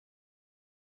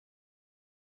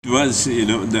It was,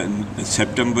 the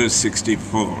September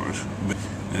 64,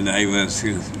 and I was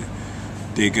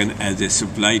taken as a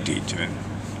supply teacher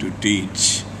to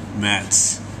teach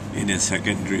maths in a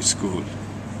secondary school.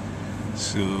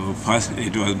 So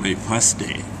it was my first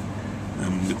day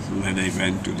when I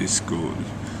went to this school,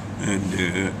 and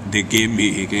they gave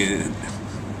me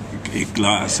a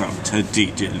class of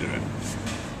 30 children,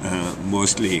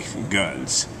 mostly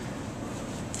girls,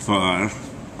 for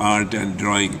art and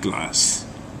drawing class,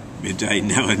 which I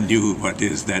never knew what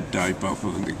is that type of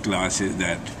class is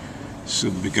that. So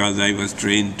because I was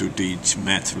trained to teach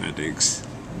mathematics,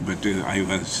 but I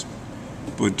was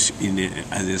put in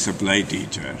as a supply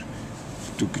teacher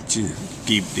to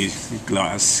keep this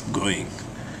class going.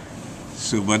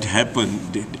 So what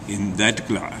happened in that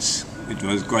class, it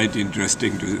was quite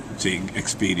interesting to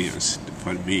experience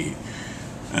for me.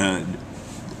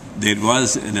 There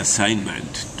was an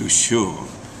assignment to show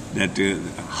that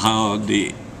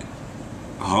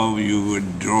how you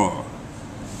would draw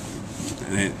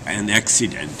an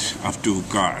accident of two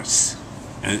cars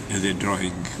as a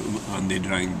drawing on the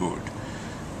drawing board.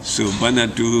 So one or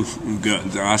two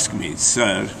girls asked me,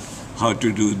 "Sir, how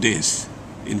to do this?"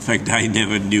 In fact, I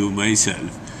never knew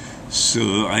myself.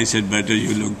 So I said, "Better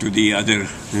you look to the other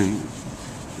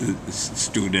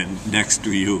student next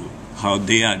to you, how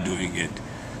they are doing it."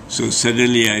 So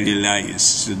suddenly I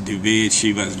realized the way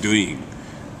she was doing.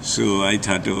 So I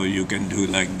thought, oh, you can do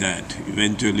like that.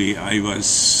 Eventually, I was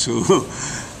so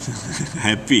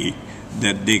happy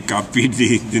that they copied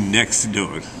the next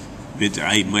door, which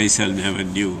I myself never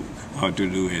knew how to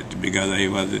do it because I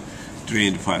was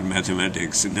trained for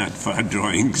mathematics, not for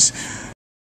drawings.